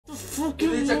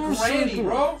a granny,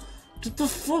 bro. Get the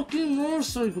fucking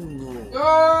motorcycle, bro.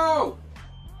 Yo!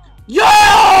 Yo!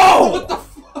 What the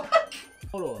fuck?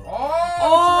 Hold on.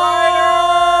 Oh!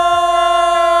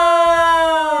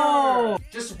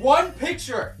 Just one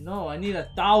picture. No, I need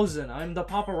 1,000. I'm the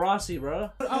paparazzi, bro.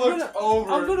 I'm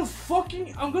gonna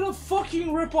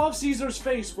fucking rip off Caesar's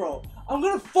face, bro. I'm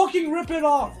gonna fucking rip it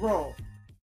off, bro.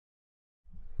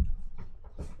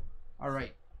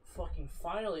 Alright. Fucking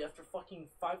finally, after fucking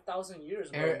 5,000 years,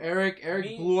 bro. Eric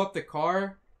blew up the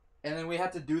car, and then we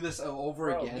had to do this over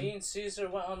again. Me and Caesar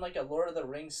went on like a Lord of the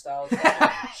Rings style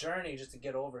journey just to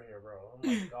get over here, bro. Oh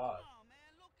my god.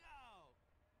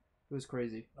 It was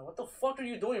crazy. Now, what the fuck are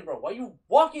you doing, bro? Why are you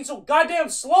walking so goddamn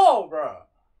slow, bro?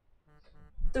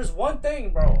 There's one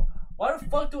thing, bro. Why the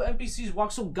fuck do NPCs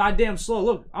walk so goddamn slow?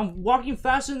 Look, I'm walking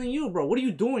faster than you, bro. What are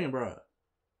you doing, bro?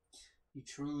 He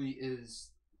truly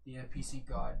is the NPC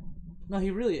god. No,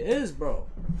 he really is, bro.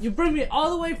 You bring me all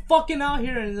the way fucking out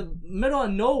here in the middle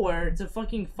of nowhere to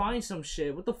fucking find some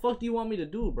shit. What the fuck do you want me to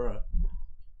do, bro?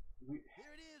 We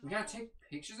gotta take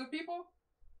pictures of people?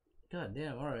 God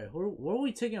damn, alright. Where are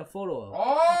we taking a photo of?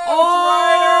 Oh!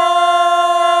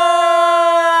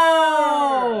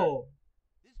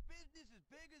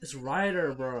 It's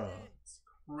Ryder, bro. It's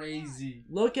crazy.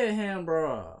 Look at him,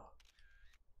 bro.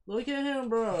 Look at him,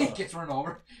 bro. He gets run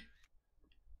over.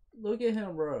 Look at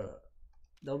him, bro.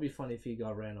 That would be funny if he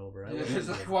got ran over. Yeah, it's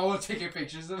like, while we're taking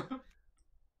pictures of him.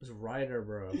 It's Ryder,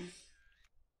 bro.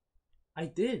 I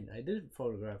did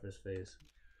photograph his face.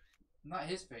 Not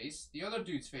his face. The other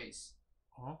dude's face.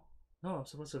 Huh? No, I'm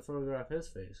supposed to photograph his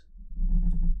face.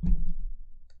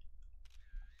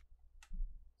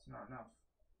 It's not enough.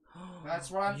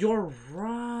 That's right. You're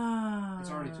right.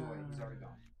 It's already too late. He's already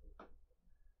gone.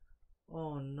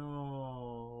 Oh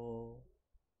no.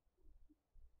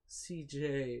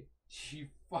 CJ. You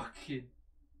fucking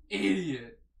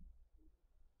idiot.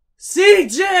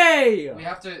 CJ! We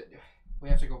have to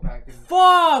go back and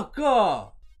Fuck!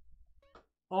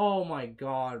 Oh my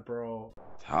god, bro.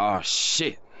 Oh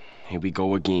shit. Here we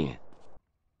go again.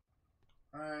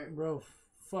 Alright, bro.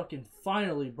 Fucking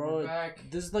finally, bro. We're back.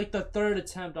 This is like the third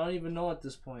attempt. I don't even know at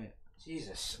this point.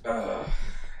 Jesus.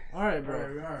 Alright, bro.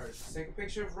 Alright. Let's take a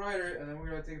picture of Ryder, and then we're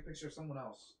gonna take a picture of someone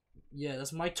else. Yeah,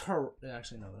 that's my turn.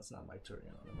 Actually, no, that's not my turn.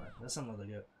 You know, that's some other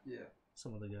guy. Yeah.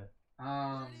 Some other guy.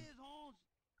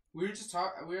 We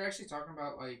were actually talking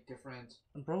about like different.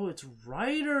 Bro, it's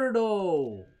Ryder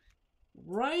though.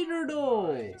 Ryder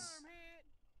though. Nice.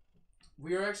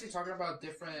 We were actually talking about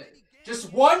different.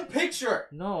 Just one picture.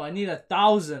 No, I need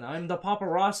 1,000. I'm the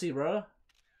paparazzi, bro.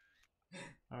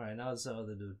 All right, now it's the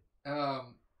other dude.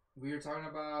 We were talking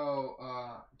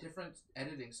about different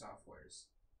editing softwares,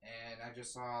 and I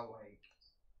just saw like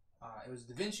it was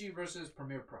DaVinci versus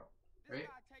Premiere Pro, right?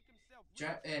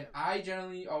 And I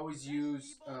generally always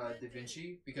use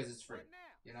DaVinci because it's free,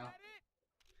 you know.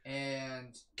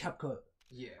 And CapCut.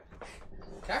 Yeah,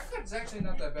 CapCut is actually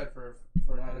not that bad for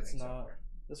it's not. Software.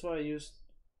 That's why I used.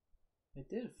 I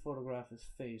did photograph his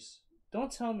face.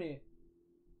 Don't tell me.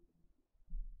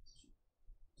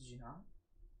 Did you not?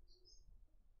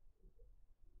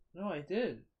 No, I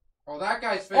did. Oh, that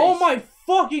guy's face. Oh my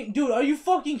fucking dude! Are you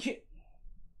fucking kidding?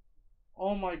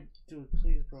 Oh my dude,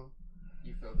 please, bro.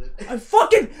 You filled it. I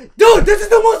fucking dude, this is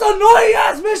the most annoying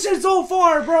ass mission so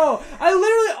far, bro. I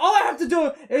literally all I have to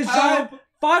do is drive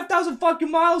 5,000 fucking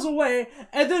miles away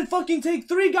and then fucking take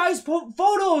 3 guys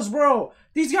photos, bro.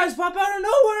 These guys pop out of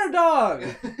nowhere, dog.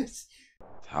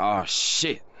 Oh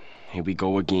shit. Here we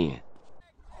go again.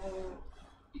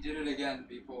 He did it again,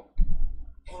 people.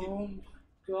 Oh my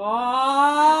god.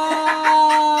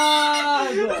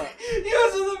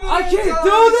 I can't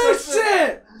do this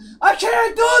shit. I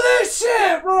can't do this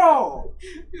shit, bro!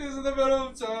 He was in the middle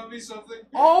of telling me something.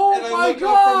 Oh and my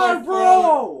god,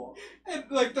 bro! And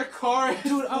like the car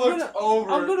dude,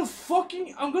 I'm gonna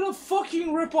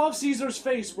fucking rip off Caesar's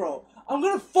face, bro. I'm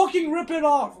gonna fucking rip it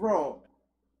off, bro.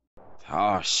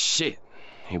 Oh shit.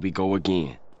 Here we go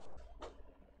again.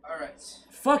 Alright.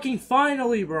 Fucking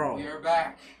finally, bro. We are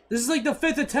back. This is like the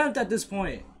 5th attempt at this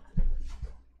point.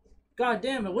 God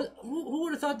damn it. Who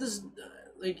would have thought this,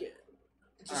 like...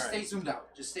 Just stay zoomed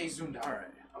out. Just stay zoomed out.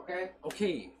 Alright. Okay?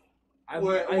 Okay.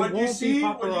 When you see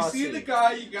the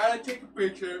guy, you gotta take a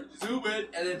picture, zoom in,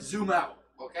 and then zoom out.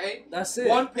 Okay? That's it.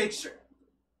 One picture.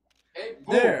 Okay?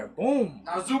 Boom. There. Boom.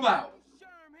 Now zoom out.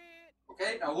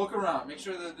 Okay? Now look around. Make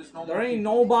sure that there's no There ain't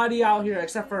nobody out here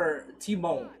except for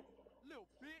T-Bone.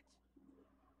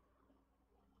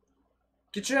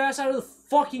 Get your ass out of the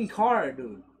fucking car,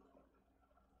 dude.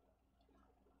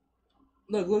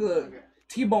 Look. Okay.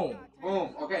 T-Bone.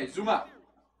 Boom. Okay, zoom out.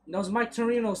 That was Mike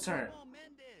Torino's turn.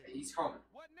 He's coming.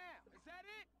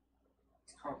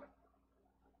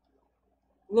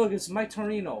 Look, it's Mike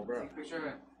Torino, bro. Take a picture of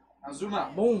him. Now zoom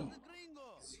out. Boom.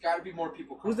 There's gotta be more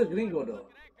people coming. Who's the gringo though?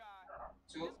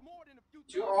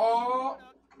 Oh,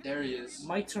 there he is.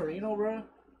 Mike Torino, bro.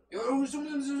 Yo,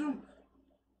 zoom.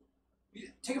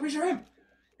 Take a picture of him.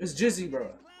 It's Jizzy,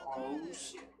 bro. Oh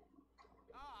shit.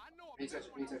 Pay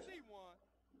attention.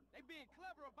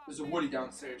 There's a Woody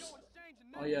downstairs.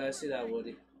 Oh yeah, I see that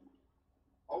Woody.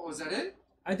 Oh, was that it?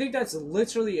 I think that's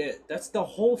literally it. That's the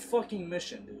whole fucking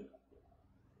mission, dude.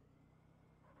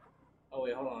 Oh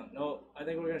wait, hold on. No, I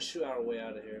think we're gonna shoot our way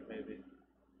out of here, maybe.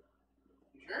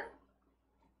 You sure?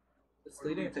 It's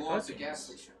leading to the gas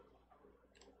station.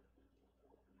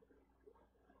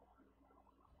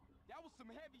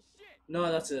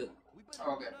 No, that's it.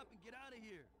 Oh, okay.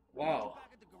 Wow.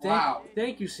 Wow.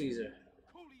 Thank you, Caesar.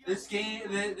 This game,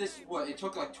 what? It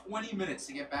took like 20 minutes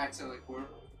to get back to like where.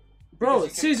 Bro,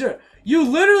 Caesar, you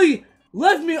literally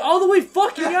left me all the way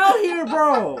fucking out here,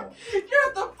 bro. You're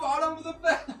at the bottom of the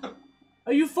map.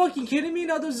 Are you fucking kidding me?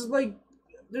 Now there's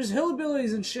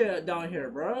hillbillies and shit down here,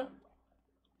 bro.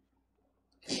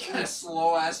 You got a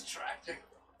slow ass tractor.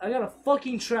 I got a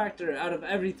fucking tractor out of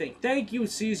everything. Thank you,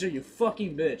 Caesar, you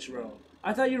fucking bitch, bro.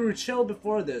 I thought you were chill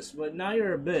before this, but now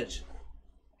you're a bitch.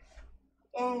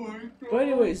 Oh my god. But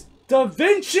anyways,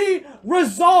 DaVinci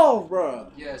Resolve,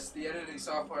 bro. Yes, the editing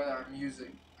software that I'm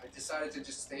using. I decided to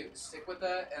just stick with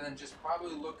that and then just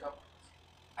probably look up.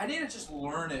 I need to just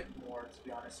learn it more, to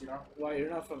be honest, you know? Why, you're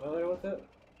not familiar with it?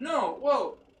 No,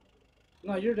 well...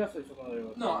 No, you're definitely familiar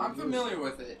with it. No, I'm familiar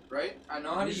with it, right? I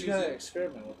know how to use it. You just gotta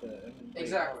experiment with it. And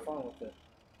exactly. have fun with it.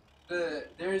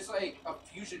 There's like a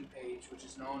fusion page, which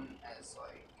is known as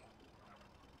like...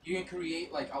 You can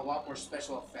create like a lot more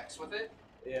special effects with it.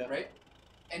 Yeah. Right?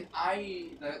 And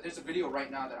there's a video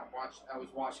right now that I was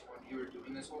watching when you were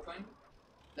doing this whole thing.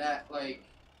 That like,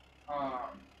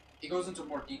 it goes into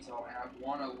more detail, and I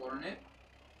want to learn it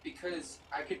because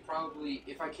I could probably,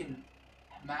 if I can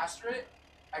master it,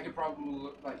 I could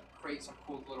probably like create some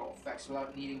cool little effects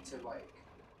without needing to like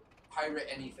pirate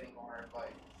anything or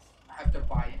like have to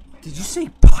buy anything. Did you say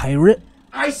pirate?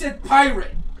 I said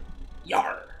pirate.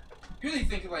 Yar. You really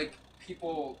think like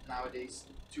people nowadays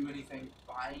do anything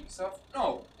buying stuff?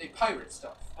 No, they pirate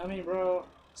stuff. I mean, bro,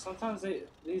 sometimes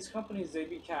these companies, they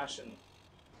be cashing.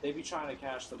 They be trying to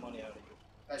cash the money out of you.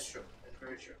 That's true. That's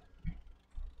very true.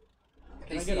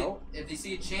 If they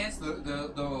see a chance,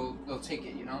 they'll take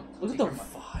it, you know? Look at the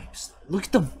vibes. Look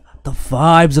at the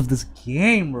vibes of this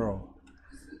game, bro.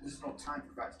 There's no time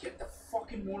for vibes. Get the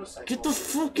fucking motorcycle. Get the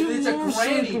fucking motorcycle. It's a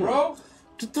granny, bro.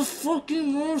 Get the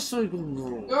fucking motorcycle,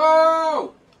 bro.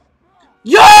 Yo!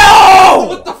 Yo!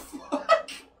 What the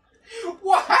fuck?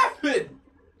 What happened?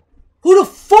 Who the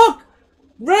fuck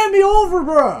ran me over,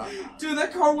 bro? Dude,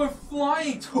 that car went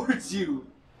flying towards you.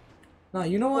 Nah,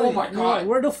 you know what? Oh my god.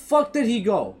 Where the fuck did he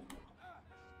go?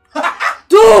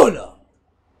 Dude!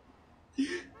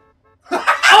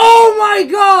 Oh my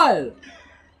god!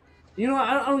 You know what?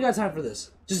 I don't got time for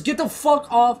this. Just get the fuck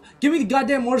off. Give me the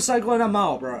goddamn motorcycle and I'm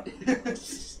out, bro. I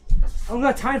don't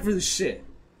got time for this shit.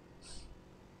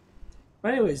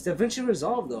 But anyways, DaVinci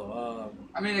Resolve though.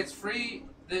 I mean, it's free.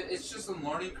 It's just a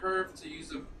learning curve to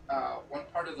use one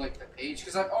part of like the page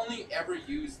because I've only ever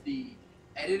used the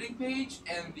editing page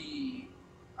and the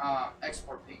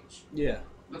export page. Yeah.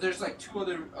 But there's like two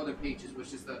other pages,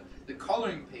 which is the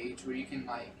coloring page where you can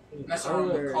like mess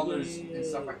around with colors and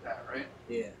stuff like that, right?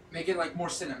 Yeah. Make it like more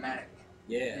cinematic.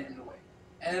 Yeah. In a way.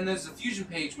 And then there's the fusion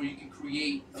page where you can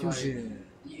create fusion.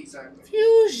 Like, exactly.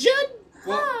 Fusion.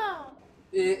 Well,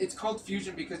 it's called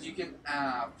fusion because you can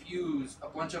fuse a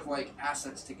bunch of like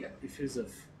assets together. You fuse the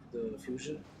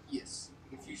fusion? Yes.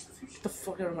 You can fuse the fusion. Get the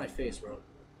fuck out of my face, bro.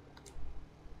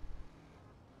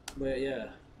 But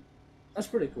yeah. That's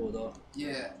pretty cool though.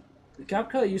 Yeah. The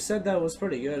CapCut, you said that was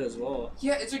pretty good as well.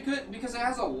 Yeah, it's a good because it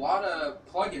has a lot of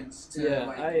plugins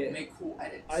to make cool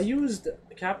edits. I used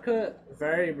CapCut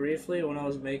very briefly when I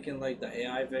was making like the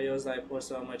AI videos that I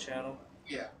posted on my channel.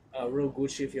 Yeah. Real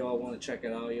Gucci if y'all want to check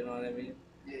it out, you know what I mean?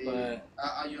 Yeah,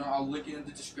 but you know, I'll link it in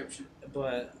the description.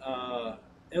 But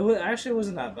it actually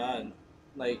wasn't that bad.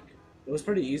 Like it was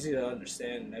pretty easy to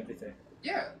understand and everything.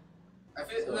 Yeah. I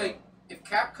feel like if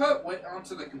CapCut went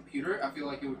onto the computer, I feel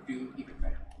like it would do even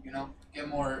better. You know, get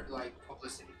more like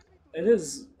publicity. It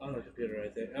is on the computer, I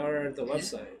think, or the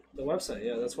website. The website,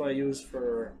 yeah, that's what I use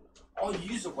for. Oh,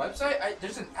 you use a website?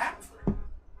 There's an app for it.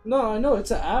 No, I know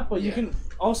it's an app, but you can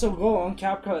also go on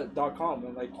CapCut.com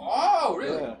and like. Oh,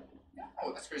 really? Yeah.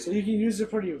 Oh, that's crazy. So you can use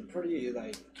it pretty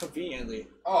like conveniently.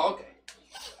 Oh, okay.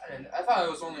 I thought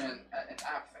it was only an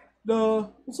app thing.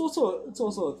 No, it's also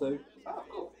a thing. Oh,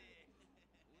 cool.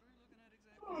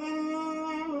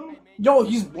 Yo,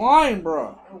 he's blind,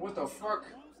 bro. what the fuck?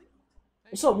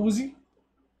 What's up, Woozy?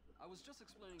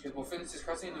 Okay, we'll finish this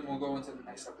cutscene and we'll go into the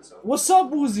next episode. What's up,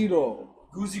 Woozy, though?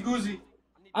 Goozy.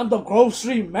 I'm the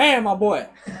grocery man, my boy.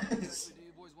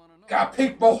 Got a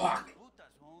pink mohawk.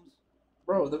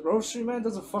 Bro, the grocery man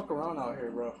doesn't fuck around out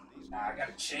here, bro. Nah, I got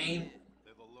a chain.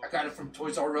 I got it from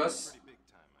Toys R Us.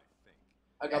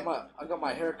 I got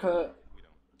my haircut.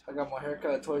 I got my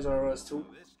haircut at Toys R Us too.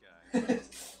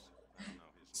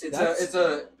 It's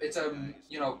a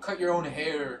you know, cut your own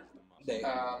hair Day.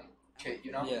 kit,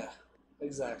 you know? Yeah,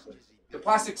 exactly. The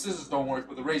plastic scissors don't work,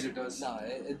 but the razor does. No,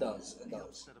 it does. It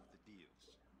does.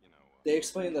 They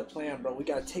explained the plan, bro. We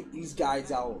gotta take these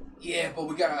guys out. Yeah, but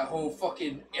we got a whole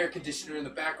fucking air conditioner in the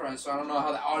background, so I don't know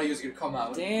how the audio is gonna come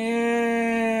out. Damn.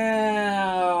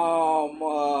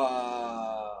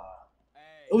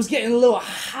 It was getting a little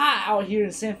hot out here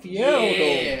in San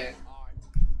Fierro, Yeah. though.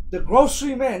 The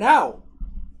grocery man out.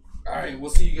 Alright, we'll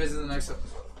see you guys in the next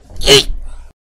episode.